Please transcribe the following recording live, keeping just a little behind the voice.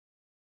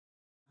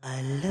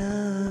I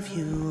love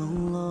you,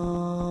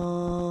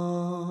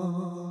 Allah.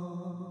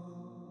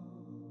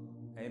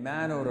 A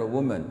man or a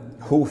woman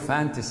who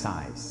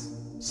fantasize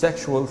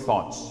sexual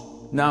thoughts.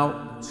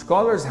 Now,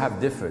 scholars have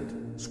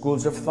differed.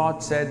 Schools of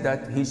thought said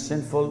that he's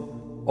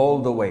sinful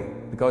all the way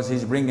because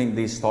he's bringing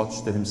these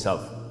thoughts to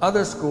himself.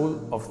 Other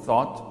school of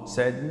thought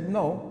said,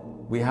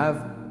 no, we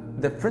have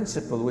the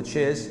principle which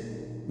is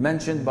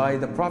mentioned by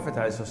the Prophet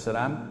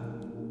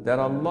ﷺ, that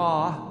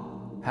Allah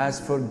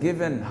has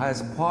forgiven,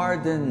 has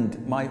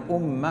pardoned my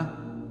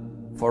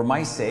ummah for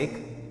my sake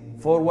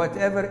for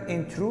whatever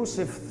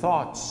intrusive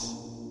thoughts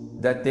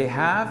that they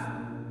have,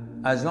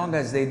 as long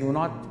as they do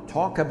not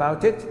talk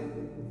about it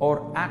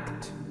or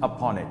act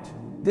upon it.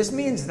 This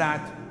means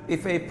that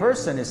if a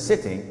person is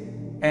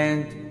sitting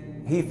and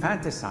he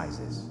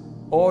fantasizes,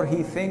 or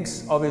he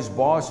thinks of his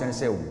boss and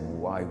say,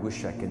 oh, I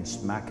wish I can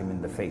smack him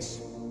in the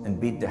face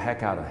and beat the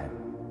heck out of him.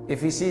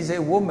 If he sees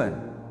a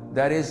woman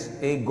that is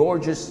a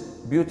gorgeous,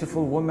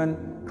 beautiful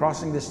woman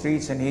crossing the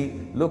streets and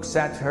he looks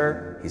at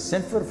her, he's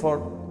sinful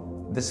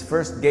for this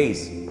first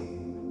gaze.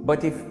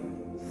 But if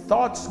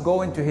thoughts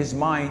go into his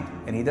mind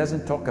and he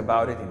doesn't talk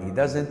about it and he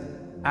doesn't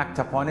act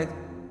upon it,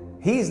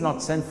 he's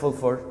not sinful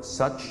for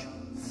such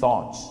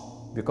thoughts,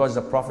 because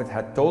the Prophet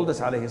had told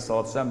us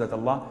ﷺ that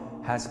Allah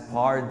has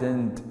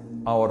pardoned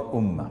our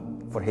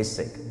ummah for his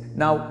sake.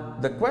 Now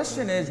the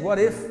question is, what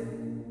if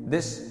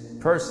this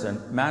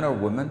person, man or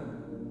woman,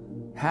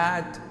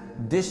 had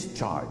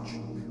discharge?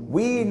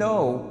 We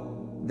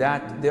know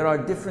that there are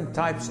different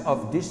types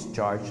of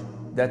discharge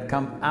that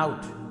come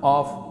out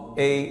of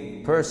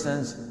a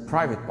person's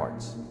private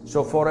parts.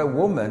 So for a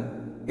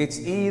woman, it's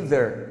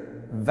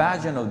either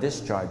vaginal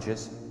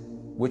discharges,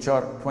 which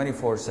are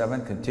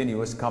 24/7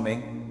 continuous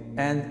coming,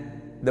 and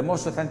the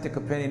most authentic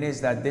opinion is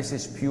that this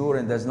is pure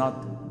and does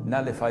not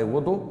nullify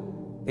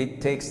wudu.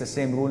 It takes the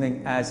same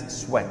ruling as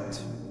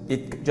sweat.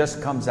 It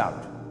just comes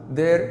out.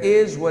 There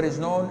is what is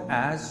known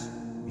as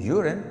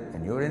urine,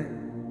 and urine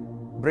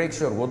breaks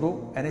your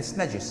wudu and it's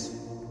najis.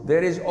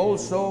 There is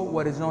also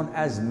what is known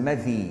as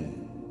madhi,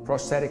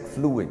 prostatic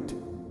fluid,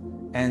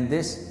 and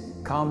this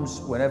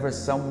comes whenever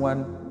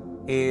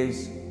someone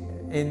is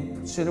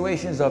in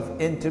situations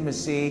of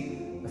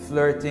intimacy,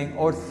 flirting,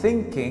 or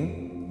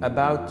thinking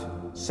about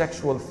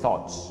sexual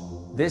thoughts.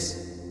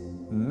 This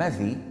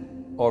madhi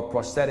or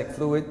prostatic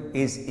fluid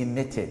is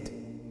emitted.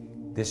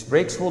 This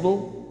breaks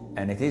wudu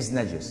and it is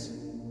najis.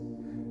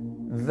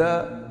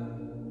 The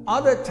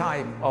other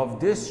type of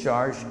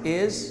discharge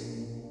is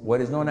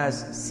what is known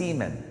as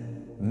semen,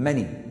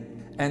 mani,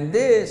 and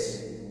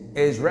this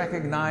is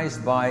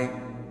recognized by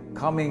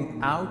coming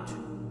out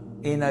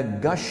in a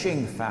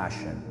gushing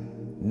fashion,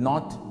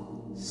 not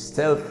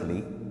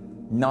stealthily,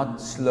 not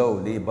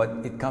slowly, but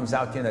it comes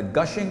out in a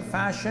gushing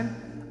fashion,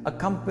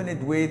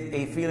 accompanied with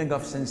a feeling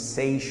of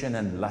sensation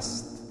and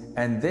lust.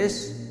 And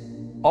this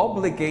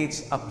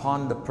obligates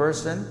upon the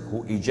person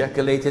who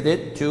ejaculated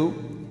it to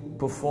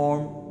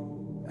perform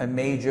a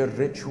major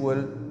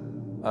ritual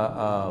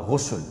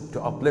ghusl,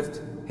 to uplift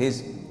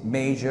his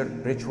major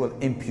ritual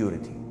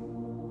impurity,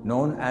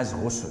 known as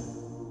ghusl.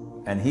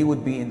 And he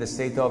would be in the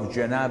state of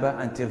janaba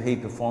until he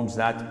performs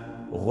that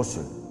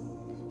ghusl.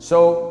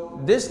 So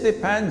this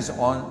depends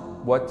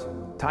on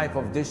what type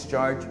of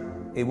discharge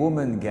a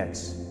woman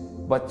gets.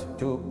 But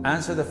to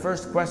answer the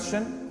first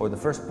question, or the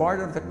first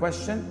part of the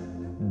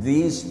question,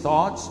 these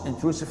thoughts,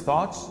 intrusive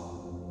thoughts,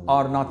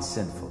 are not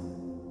sinful.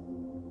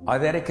 Are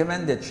they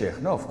recommended,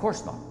 Sheikh? No, of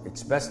course not.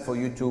 It's best for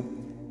you to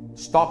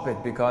stop it,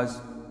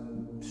 because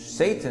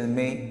Satan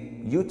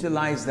may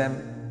utilize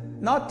them,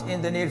 not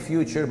in the near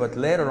future, but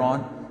later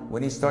on,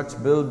 when he starts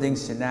building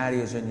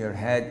scenarios in your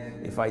head.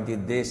 If I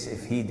did this,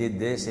 if he did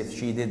this, if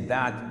she did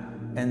that,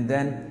 and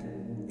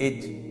then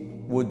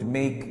it would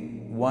make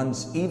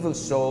one's evil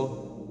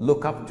soul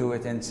look up to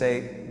it and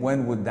say,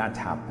 when would that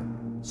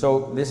happen?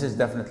 So this is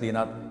definitely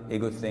not a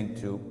good thing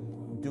to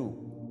do.